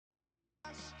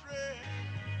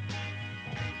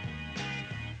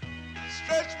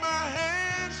stretch my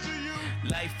hands to you.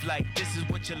 Life like this is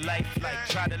what your life like.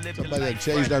 Try to live Somebody your that life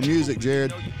changed right. our music,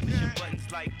 Jared.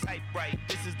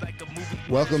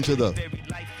 Welcome to the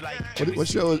what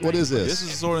show? What is this? This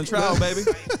is Sword and Trowel, baby.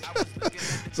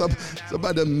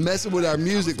 Somebody messing with our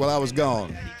music while I was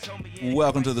gone.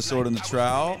 Welcome to the Sword and the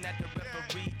Trowel,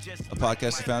 a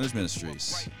podcast of Founders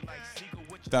Ministries.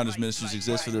 Founders Ministries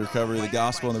exists for the recovery of the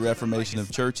gospel and the reformation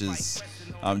of churches.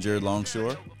 I'm Jared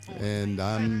Longshore. And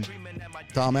I'm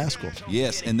Tom Askell.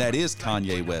 Yes, and that is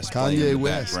Kanye West. Kanye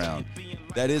West. Background.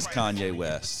 That is Kanye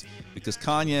West. Because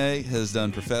Kanye has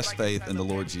done professed faith in the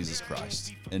Lord Jesus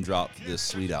Christ and dropped this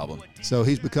sweet album. So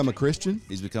he's become a Christian?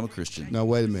 He's become a Christian. No,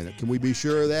 wait a minute. Can we be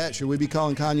sure of that? Should we be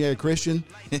calling Kanye a Christian?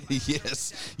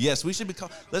 Yes, we should be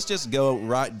let's just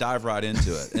dive right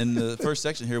into it. In the first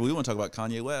section here, we want to talk about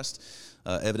Kanye West,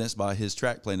 evidenced by his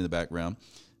track playing in the background,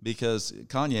 because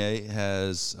Kanye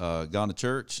has gone to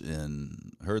church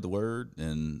and heard the word,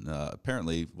 and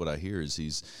apparently what I hear is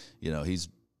he's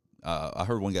I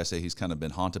heard one guy say he's kind of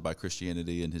been haunted by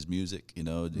Christianity in his music. You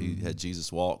know, he had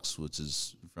Jesus Walks, which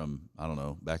is from, I don't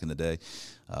know, back in the day.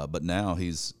 But now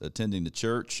he's attending the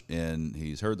church and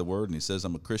he's heard the word and he says,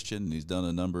 I'm a Christian. And he's done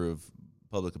a number of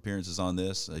public appearances on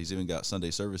this. He's even got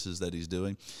Sunday services that he's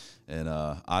doing. And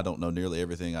I don't know nearly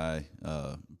everything that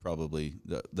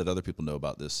other people know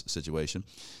about this situation.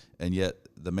 And yet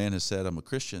the man has said, I'm a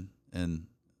Christian. And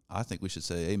I think we should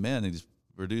say amen. And he's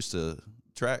produced a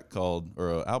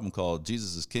album called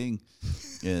Jesus is King.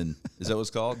 And is that what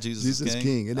it's called? Jesus is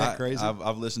King. Isn't that crazy?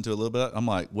 I've listened to a little bit. I'm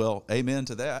like, well, amen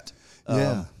to that.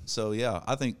 Yeah. So yeah,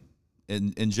 I think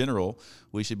in general,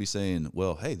 we should be saying,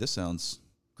 well, hey, this sounds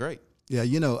great. Yeah.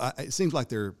 It seems like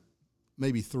there are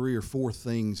maybe 3 or 4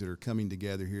 things that are coming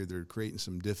together here that are creating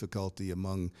some difficulty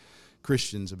among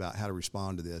Christians about how to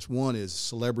respond to this. One is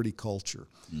celebrity culture.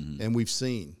 Mm-hmm. And we've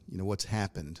seen, what's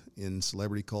happened in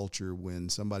celebrity culture when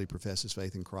somebody professes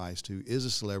faith in Christ who is a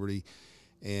celebrity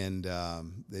and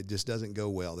it just doesn't go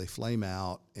well. They flame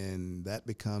out and that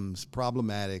becomes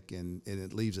problematic and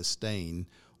it leaves a stain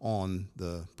on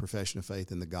the profession of faith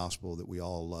and the gospel that we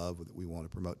all love, that we want to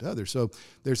promote to others. So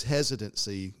there's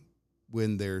hesitancy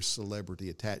when there's celebrity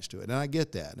attached to it. And I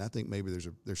get that. And I think maybe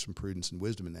there's some prudence and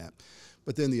wisdom in that.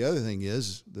 But then the other thing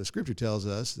is the scripture tells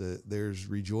us that there's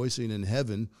rejoicing in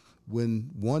heaven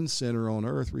when one sinner on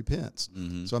earth repents.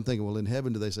 Mm-hmm. So I'm thinking, well, in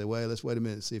heaven, do they say, well, let's wait a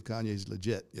minute and see if Kanye's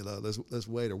legit? Let's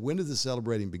wait. Or when does the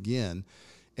celebrating begin?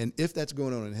 And if that's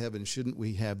going on in heaven, shouldn't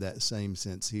we have that same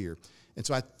sense here? And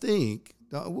so I think,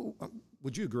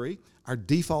 would you agree? Our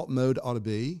default mode ought to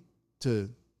be to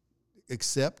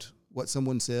accept what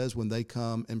someone says when they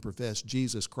come and profess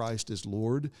Jesus Christ as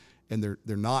Lord, and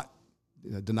they're not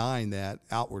denying that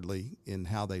outwardly in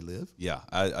how they live. Yeah,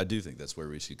 I do think that's where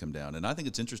we should come down. And I think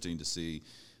it's interesting to see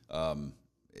the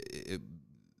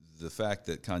fact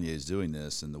that Kanye is doing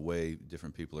this and the way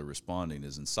different people are responding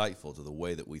is insightful to the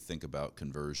way that we think about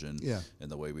conversion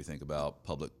and the way we think about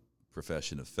public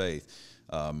profession of faith.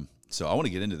 So I want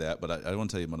to get into that, but I want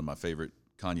to tell you one of my favorite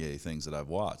Kanye things that I've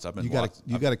watched. You got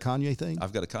a Kanye thing?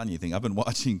 I've got a Kanye thing. I've been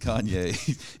watching Kanye.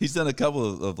 He's done a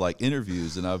couple of like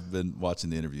interviews, and I've been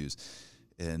watching the interviews.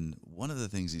 And one of the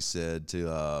things he said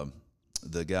to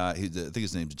the guy, I think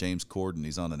his name's James Corden.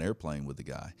 He's on an airplane with the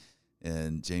guy,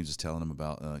 and James is telling him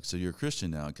about, so you're a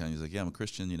Christian now? And Kanye's like, yeah, I'm a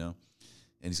Christian, And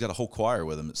he's got a whole choir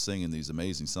with him that's singing these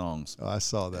amazing songs. Oh, I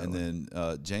saw that. And then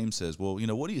James says, well,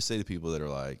 what do you say to people that are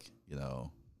like,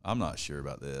 I'm not sure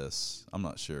about this. I'm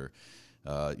not sure.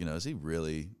 Is he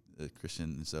really a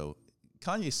Christian? And so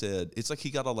Kanye said, it's like he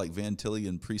got all like Van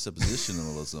Tillian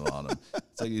presuppositionalism on him.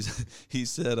 It's like he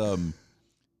said,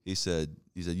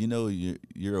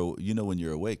 you're when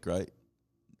you're awake, right?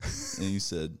 And he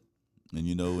said,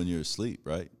 and when you're asleep,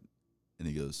 right? And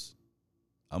he goes,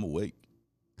 I'm awake.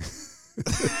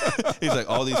 He's like,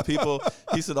 all these people out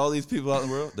in the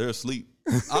world, they're asleep.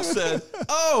 I said,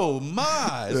 oh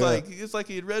my. It's like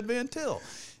he had read Van Til.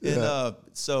 And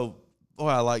so boy,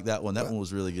 I like that one. That one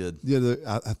was really good.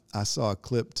 Yeah, I saw a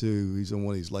clip too. He's on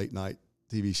one of these late night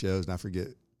TV shows, and I forget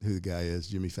who the guy is,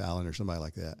 Jimmy Fallon or somebody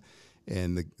like that.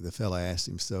 And the fella asked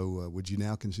him, so would you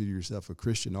now consider yourself a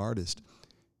Christian artist?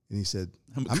 And he said,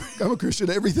 I'm a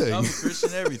Christian everything. I'm a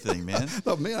Christian everything, man.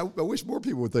 Oh, man, I wish more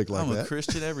people would think like that. I'm a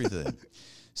Christian everything.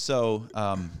 So,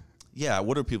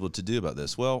 what are people to do about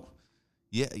this? Well,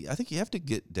 yeah, I think you have to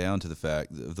get down to the fact,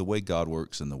 the way God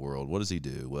works in the world. What does he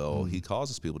do? Well, he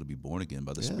causes people to be born again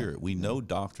by the Spirit. We know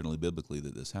doctrinally, biblically,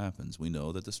 that this happens. We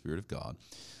know that the Spirit of God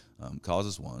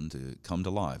causes one to come to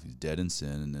life. He's dead in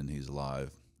sin, and then he's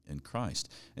alive in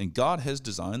Christ. And God has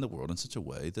designed the world in such a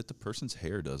way that the person's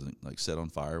hair doesn't like set on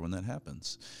fire when that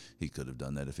happens. He could have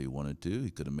done that if he wanted to.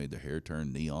 He could have made their hair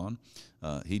turn neon.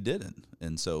 He didn't.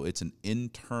 And so it's an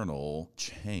internal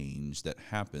change that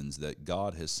happens that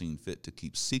God has seen fit to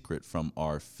keep secret from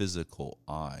our physical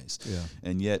eyes. Yeah.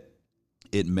 And yet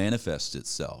it manifests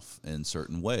itself in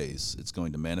certain ways. It's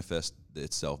going to manifest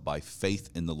itself by faith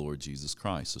in the Lord Jesus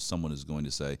Christ. So someone is going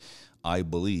to say, I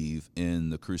believe in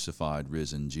the crucified,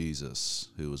 risen Jesus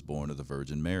who was born of the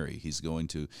Virgin Mary. He's going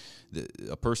to,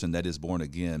 a person that is born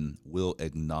again will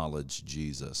acknowledge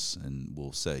Jesus and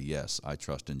will say, yes, I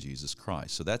trust in Jesus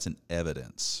Christ. So that's an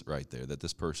evidence right there that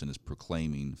this person is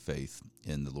proclaiming faith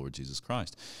in the Lord Jesus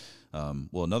Christ.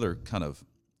 Well, another kind of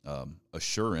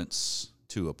assurance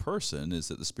to a person is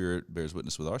that the Spirit bears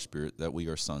witness with our spirit that we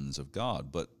are sons of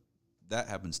God. But that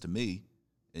happens to me,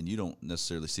 and you don't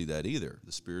necessarily see that either.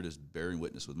 The Spirit is bearing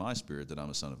witness with my spirit that I'm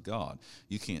a son of God.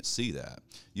 You can't see that.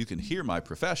 You can hear my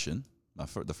profession,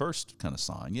 the first kind of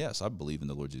sign. Yes, I believe in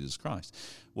the Lord Jesus Christ.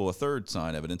 Well, a third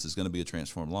sign evidence is going to be a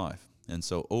transformed life. And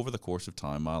so over the course of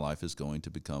time, my life is going to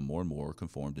become more and more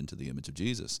conformed into the image of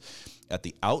Jesus. At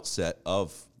the outset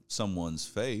of someone's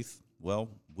faith, well,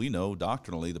 we know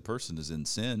doctrinally the person is in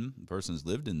sin, the person has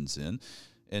lived in sin,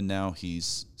 and now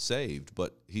he's saved,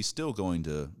 but he's still going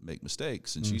to make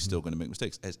mistakes, and she's still going to make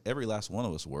mistakes, as every last one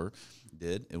of us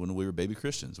did when we were baby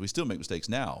Christians. We still make mistakes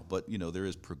now, but, there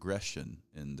is progression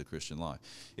in the Christian life.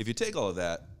 If you take all of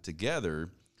that together,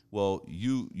 well,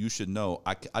 you should know,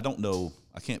 I don't know,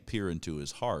 I can't peer into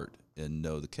his heart and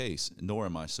know the case, nor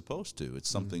am I supposed to. It's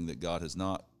something that God has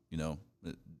not,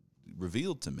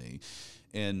 revealed to me.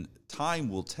 And time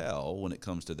will tell when it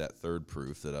comes to that third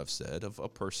proof that I've said of a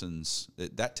person's,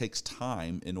 that takes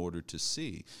time in order to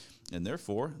see. And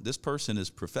therefore, this person is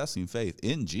professing faith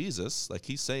in Jesus. Like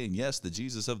he's saying, yes, the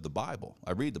Jesus of the Bible.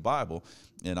 I read the Bible,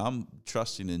 and I'm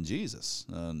trusting in Jesus.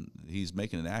 He's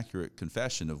making an accurate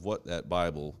confession of what that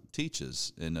Bible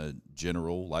teaches in a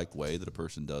general like way that a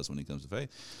person does when he comes to faith.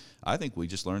 I think we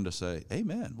just learned to say,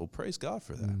 amen. Well, praise God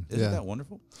for that. Isn't that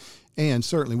wonderful? And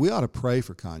certainly we ought to pray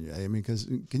for Kanye. I mean, because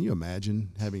can you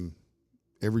imagine having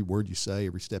every word you say,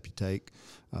 every step you take,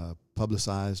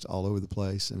 publicized all over the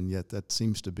place, and yet that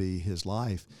seems to be his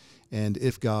life. And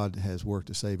if God has worked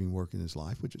a saving work in his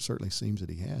life, which it certainly seems that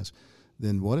he has,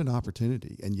 then what an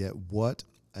opportunity, and yet what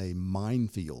a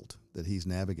minefield that he's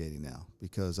navigating now,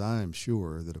 because I am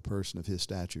sure that a person of his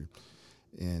stature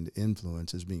and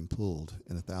influence is being pulled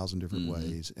in 1,000 different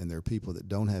ways, and there are people that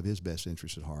don't have his best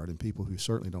interest at heart, and people who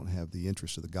certainly don't have the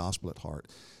interest of the gospel at heart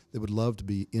that would love to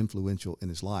be influential in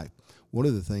his life. One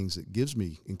of the things that gives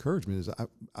me encouragement is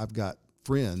I've got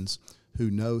friends who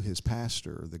know his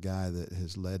pastor, the guy that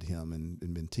has led him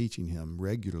and been teaching him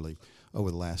regularly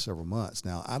over the last several months.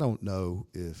 Now, I don't know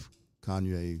if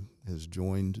Kanye has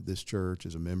joined this church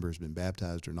as a member, has been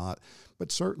baptized or not,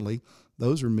 but certainly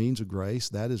those are means of grace.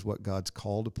 That is what God's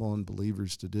called upon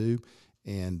believers to do,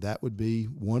 and that would be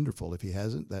wonderful. If he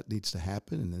hasn't, that needs to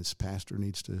happen, and this pastor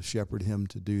needs to shepherd him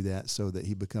to do that so that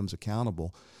he becomes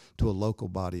accountable to a local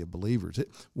body of believers.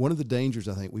 One of the dangers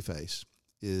I think we face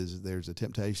is there's a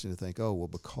temptation to think, oh, well,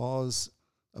 because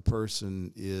a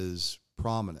person is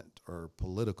prominent or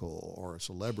political or a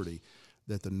celebrity,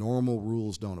 that the normal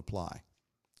rules don't apply.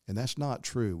 And that's not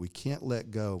true. We can't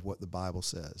let go of what the Bible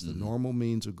says. The normal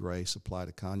means of grace apply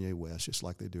to Kanye West just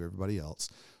like they do everybody else.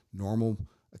 Normal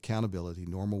accountability,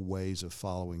 normal ways of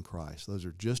following Christ. Those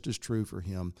are just as true for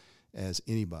him as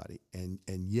anybody. And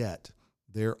yet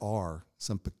there are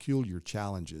some peculiar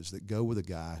challenges that go with a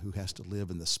guy who has to live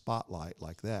in the spotlight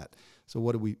like that. So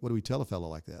what do we tell a fellow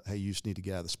like that? Hey, you just need to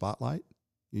get out of the spotlight.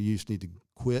 You just need to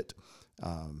quit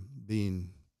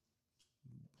being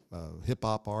hip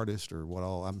hop artist or what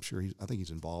all. I'm sure I think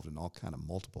he's involved in all kind of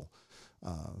multiple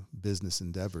business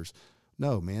endeavors.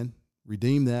 No, man,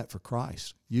 redeem that for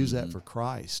Christ. Use that for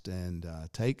Christ, and I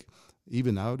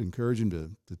would encourage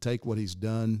him to take what he's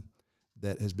done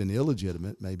that has been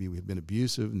illegitimate. Maybe we've been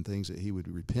abusive and things that he would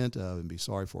repent of and be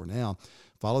sorry for now.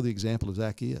 Follow the example of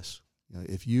Zacchaeus.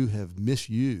 If you have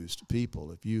misused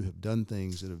people, if you have done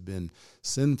things that have been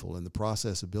sinful in the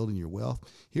process of building your wealth,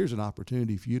 here's an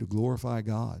opportunity for you to glorify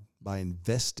God by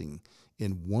investing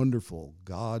in wonderful,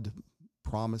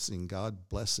 God-promising,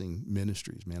 God-blessing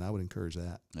ministries. Man, I would encourage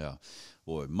that. Yeah.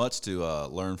 Boy, much to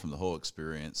learn from the whole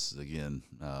experience. Again,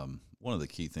 one of the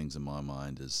key things in my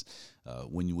mind is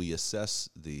when we assess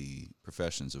the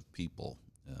professions of people,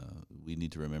 we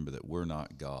need to remember that we're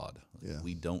not God. Yeah.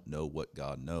 We don't know what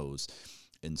God knows,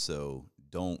 and so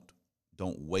don't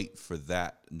wait for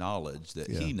that knowledge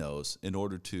that He knows in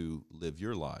order to live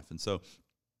your life. And so,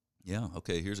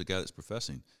 here's a guy that's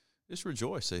professing. just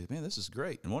rejoice. Say, man, this is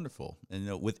great and wonderful.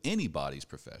 And, with anybody's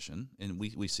profession, and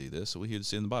we see this, so we hear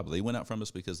this in the Bible. They went out from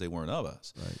us because they weren't of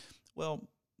us. Right. Well,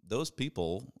 those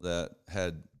people that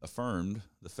had affirmed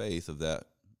the faith of that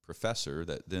professor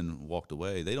that then walked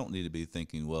away, they don't need to be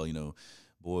thinking, well,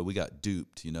 boy, we got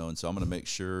duped, and so I'm going to make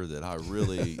sure that I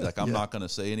really, I'm not going to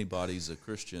say anybody's a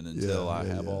Christian until I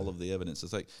have all of the evidence.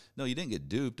 It's like, no, you didn't get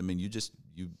duped. I mean, you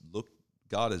look,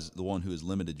 God is the one who has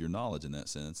limited your knowledge in that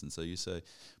sense. And so you say,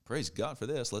 praise God for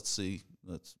this. Let's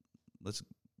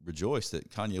rejoice that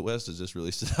Kanye West has just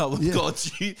released an album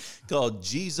called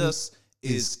Jesus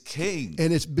is King.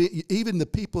 And even the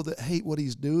people that hate what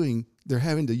he's doing, they're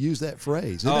having to use that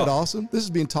phrase. Isn't that awesome? This is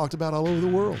being talked about all over the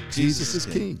world. Jesus is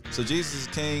King. So Jesus is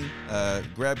King.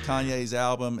 Grab Kanye's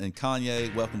album, and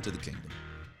Kanye, welcome to the kingdom.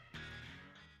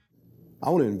 I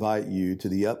want to invite you to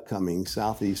the upcoming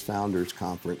Southeast Founders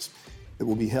Conference that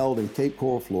will be held in Cape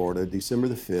Coral, Florida, December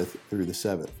the 5th through the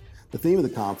 7th. The theme of the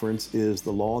conference is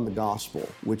the law and the gospel,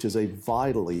 which is a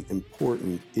vitally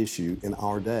important issue in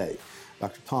our day.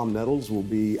 Dr. Tom Nettles will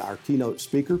be our keynote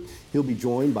speaker. He'll be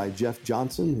joined by Jeff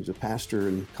Johnson, who's a pastor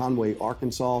in Conway,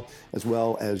 Arkansas, as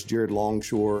well as Jared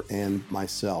Longshore and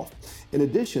myself. In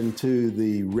addition to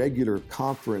the regular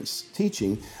conference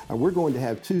teaching, we're going to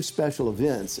have two special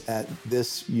events at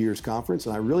this year's conference,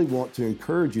 and I really want to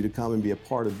encourage you to come and be a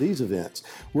part of these events.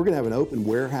 We're going to have an open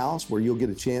warehouse where you'll get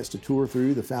a chance to tour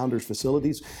through the Founders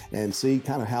facilities and see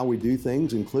kind of how we do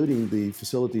things, including the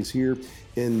facilities here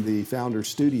in the Founders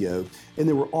studio. And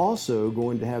then we're also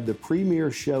going to have the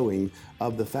premiere showing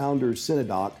of the Founders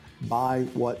Synodoc, By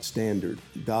What Standard?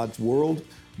 God's World,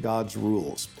 God's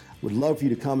Rules. Would love for you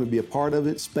to come and be a part of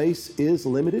it. Space is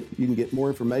limited. You can get more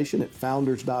information at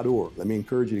founders.org. Let me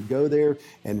encourage you to go there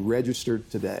and register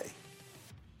today.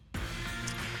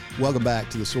 Welcome back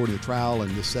to the Sword and the Trowel.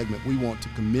 In this segment, we want to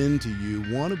commend to you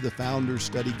one of the Founders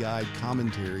Study Guide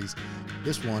commentaries,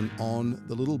 this one on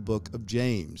the little book of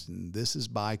James. And this is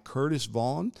by Curtis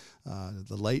Vaughan,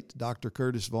 the late Dr.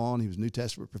 Curtis Vaughan. He was a New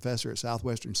Testament professor at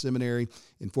Southwestern Seminary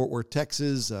in Fort Worth,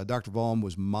 Texas. Dr. Vaughan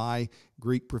was my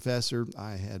Greek professor.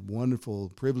 I had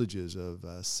wonderful privileges of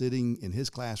sitting in his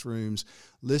classrooms,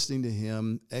 listening to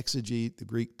him exegete the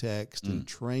Greek text and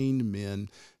train men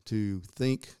to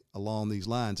think along these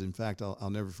lines. In fact, I'll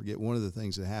never forget one of the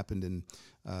things that happened in,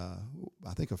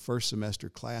 I think, a first semester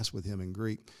class with him in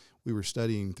Greek. We were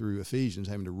studying through Ephesians,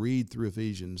 having to read through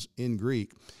Ephesians in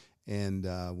Greek, and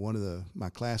one of my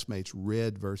classmates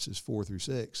read verses 4 through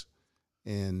 6,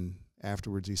 and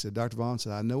afterwards he said, Dr. Vaughan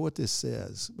said, I know what this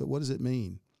says, but what does it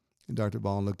mean? And Dr.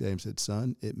 Vaughan looked at him and said,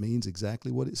 son, it means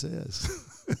exactly what it says.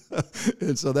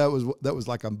 And so that was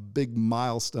like a big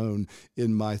milestone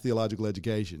in my theological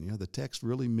education. The text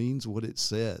really means what it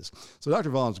says. So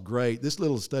Dr. Vaughan's great. This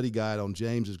little study guide on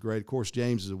James is great. Of course,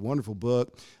 James is a wonderful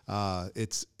book.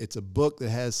 It's a book that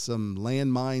has some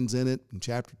landmines in it in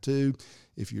chapter 2.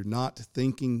 If you're not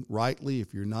thinking rightly,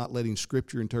 if you're not letting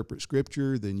Scripture interpret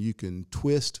Scripture, then you can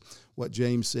twist what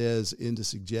James says into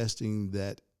suggesting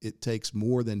that it takes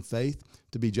more than faith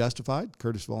to be justified.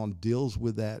 Curtis Vaughan deals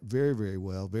with that very, very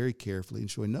well, very carefully, and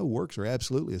showing no, works are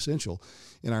absolutely essential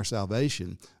in our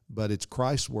salvation, but it's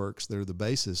Christ's works that are the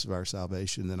basis of our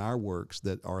salvation and our works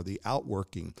that are the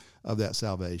outworking of that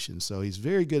salvation. So he's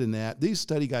very good in that. These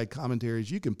study guide commentaries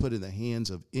you can put in the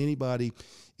hands of anybody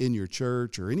in your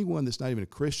church or anyone that's not even a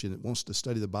Christian that wants to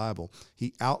study the Bible.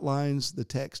 He outlines the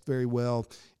text very well,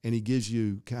 and he gives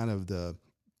you kind of the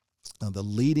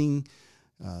leading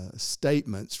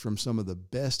statements from some of the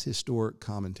best historic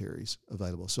commentaries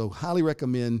available. So highly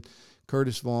recommend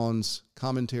Curtis Vaughan's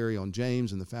commentary on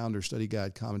James and the Founders Study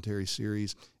Guide commentary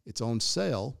series. It's on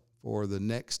sale for the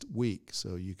next week,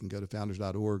 so you can go to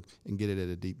founders.org and get it at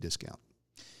a deep discount.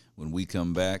 When we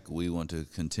come back, we want to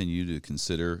continue to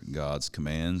consider God's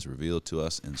commands revealed to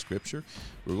us in Scripture.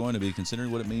 We're going to be considering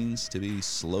what it means to be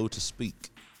slow to speak.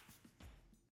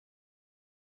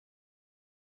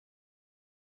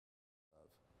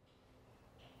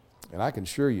 And I can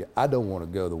assure you, I don't want to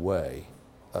go the way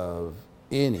of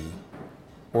any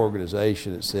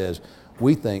organization that says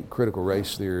we think critical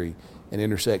race theory and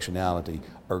intersectionality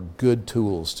are good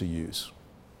tools to use.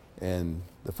 And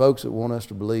the folks that want us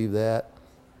to believe that,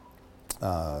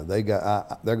 they're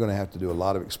going to have to do a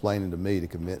lot of explaining to me to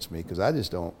convince me, because I just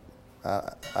don't.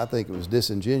 I think it was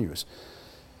disingenuous.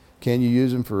 Can you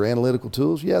use them for analytical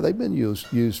tools? Yeah, they've been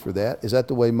used for that. Is that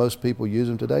the way most people use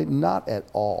them today? Not at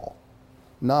all.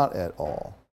 Not at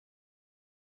all.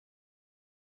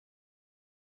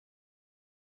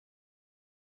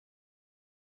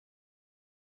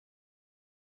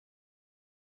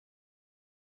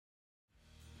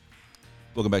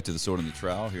 Welcome back to the Sword and the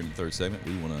Trowel. Here in the third segment,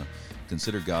 we want to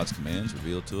consider God's commands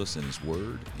revealed to us in His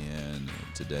Word, and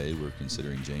today we're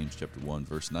considering James chapter 1,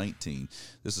 verse 19.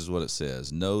 This is what it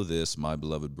says: "Know this, my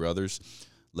beloved brothers,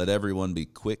 let everyone be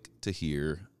quick to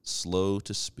hear, slow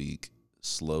to speak,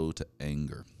 slow to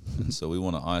anger." And so we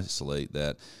want to isolate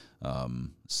that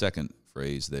second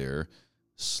phrase there,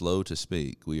 slow to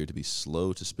speak. We are to be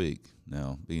slow to speak.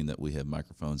 Now, being that we have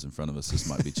microphones in front of us, this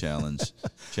might be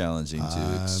challenging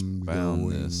to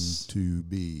expound this. To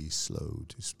be slow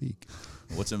to speak.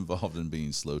 What's involved in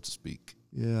being slow to speak?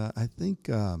 Yeah, I think,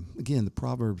 again, the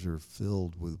Proverbs are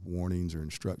filled with warnings or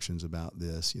instructions about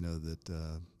this, that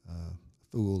a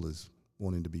fool is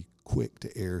wanting to be quick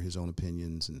to air his own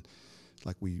opinions, and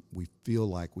like we feel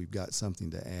like we've got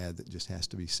something to add that just has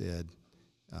to be said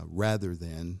rather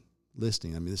than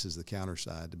listening. I mean, this is the counter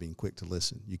side to being quick to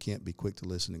listen. You can't be quick to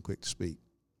listen and quick to speak.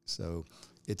 So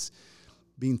it's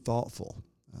being thoughtful.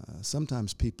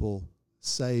 Sometimes people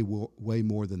say way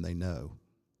more than they know,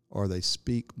 or they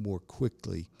speak more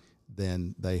quickly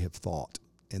than they have thought.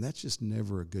 And that's just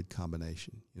never a good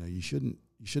combination. You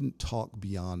shouldn't talk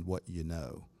beyond what you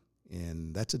know.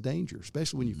 And that's a danger,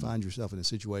 especially when you find yourself in a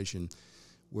situation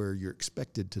where you're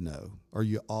expected to know or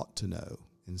you ought to know.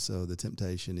 And so the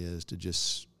temptation is to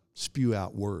just spew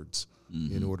out words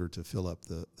in order to fill up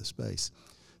the space.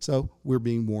 So we're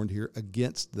being warned here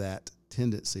against that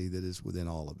tendency that is within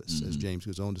all of us. As James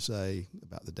goes on to say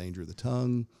about the danger of the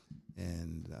tongue,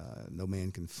 and no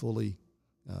man can fully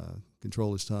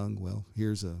control his tongue. Well,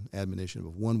 here's an admonition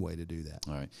of one way to do that.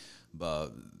 All right.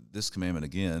 But this commandment,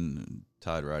 again,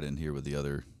 tied right in here with the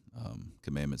other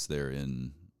commandments there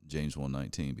in James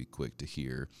 1:19, be quick to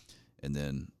hear. And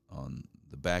then on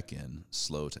the back end,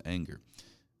 slow to anger.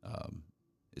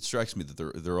 It strikes me that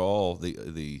they're all,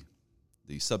 the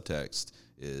subtext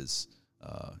is,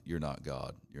 you're not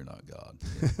God, you're not God,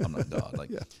 I'm not God.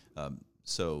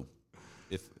 So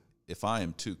if I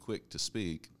am too quick to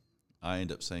speak, I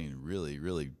end up saying really,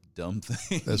 really dumb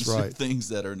things. That's right. Things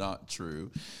that are not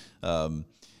true. And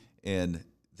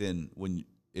then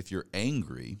if you're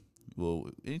angry, well,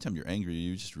 anytime you're angry,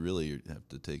 you just really have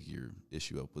to take your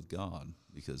issue up with God,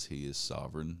 because He is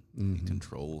sovereign. He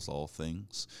controls all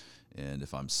things. And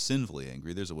if I'm sinfully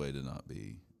angry, there's a way to not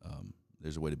be,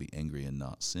 there's a way to be angry and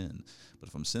not sin. But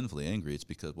if I'm sinfully angry, it's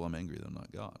because, I'm angry that I'm not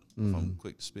God. If I'm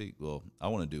quick to speak, I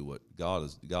want to do what God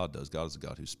does. God is a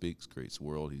God who speaks, creates the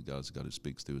world. God is a God who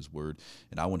speaks through His Word.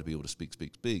 And I want to be able to speak.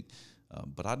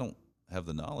 But I don't have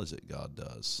the knowledge that God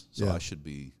does. So I should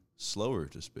be slower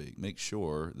to speak. Make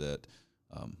sure that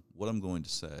what I'm going to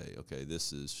say, okay,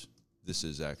 this is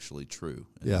actually true,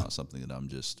 and not something that I'm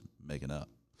just making up.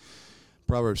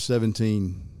 Proverbs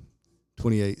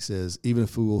 17:28 says, "Even a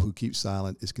fool who keeps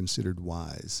silent is considered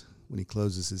wise. When he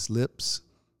closes his lips,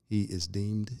 he is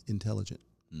deemed intelligent."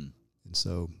 And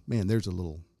so, man, there's a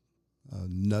little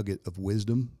nugget of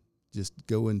wisdom. Just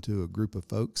go into a group of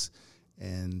folks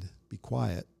and be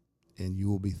quiet, and you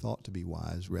will be thought to be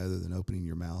wise rather than opening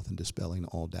your mouth and dispelling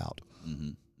all doubt.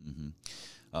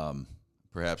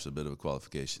 Perhaps a bit of a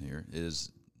qualification here. It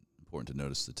is important to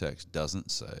notice the text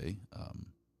doesn't say,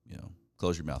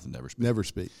 close your mouth and never speak. Never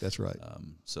speak. That's right. I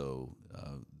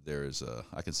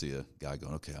can see a guy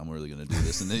going, okay, I'm really going to do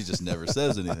this, and then he just never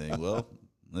says anything. Well,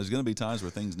 there's going to be times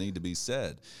where things need to be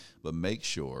said, but make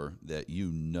sure that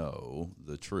you know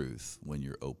the truth when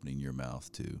you're opening your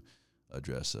mouth to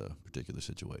address a particular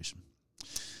situation.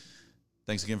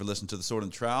 Thanks again for listening to the Sword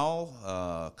and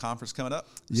Trowel conference coming up,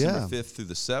 December 5th through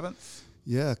the 7th.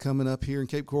 Yeah, coming up here in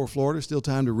Cape Coral, Florida. Still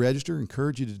time to register.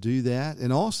 Encourage you to do that.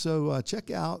 And also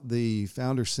check out the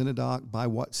Founder Synodoc, By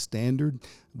What Standard.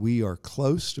 We are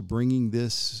close to bringing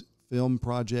this film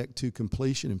project to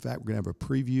completion. In fact, we're going to have a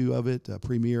preview of it, a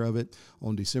premiere of it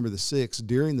on December the 6th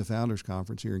during the Founders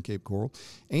Conference here in Cape Coral.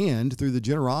 And through the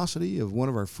generosity of one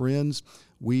of our friends,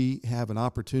 we have an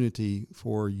opportunity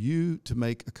for you to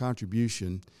make a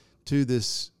contribution to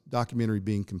this documentary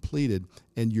being completed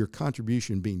and your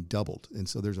contribution being doubled. And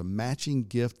so there's a matching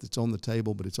gift that's on the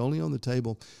table, but it's only on the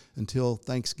table until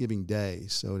Thanksgiving Day.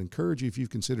 So I'd encourage you, if you've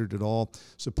considered at all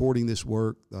supporting this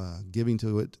work, giving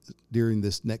to it during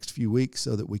this next few weeks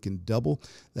so that we can double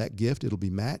that gift. It'll be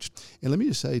matched. And let me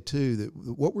just say, too, that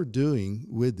what we're doing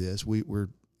with this,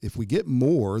 if we get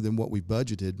more than what we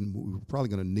budgeted, and we're probably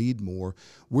going to need more,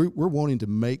 we're wanting to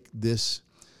make this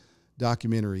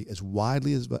documentary as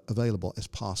widely as available as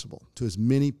possible to as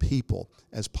many people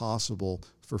as possible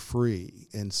for free.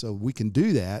 And so we can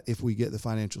do that if we get the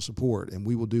financial support, and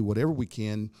we will do whatever we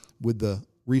can with the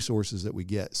resources that we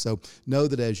get. So know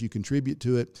that as you contribute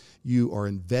to it, you are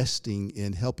investing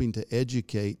in helping to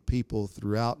educate people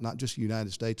throughout not just the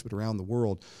United States but around the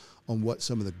world on what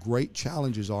some of the great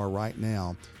challenges are right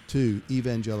now to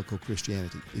evangelical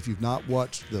Christianity. If you've not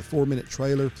watched the 4-minute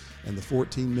trailer and the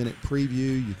 14-minute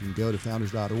preview, you can go to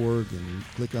founders.org and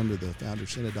click under the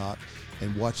Founders Synod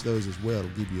and watch those as well.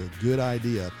 It'll give you a good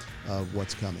idea of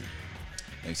what's coming.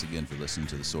 Thanks again for listening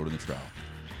to The Sword and the Trowel.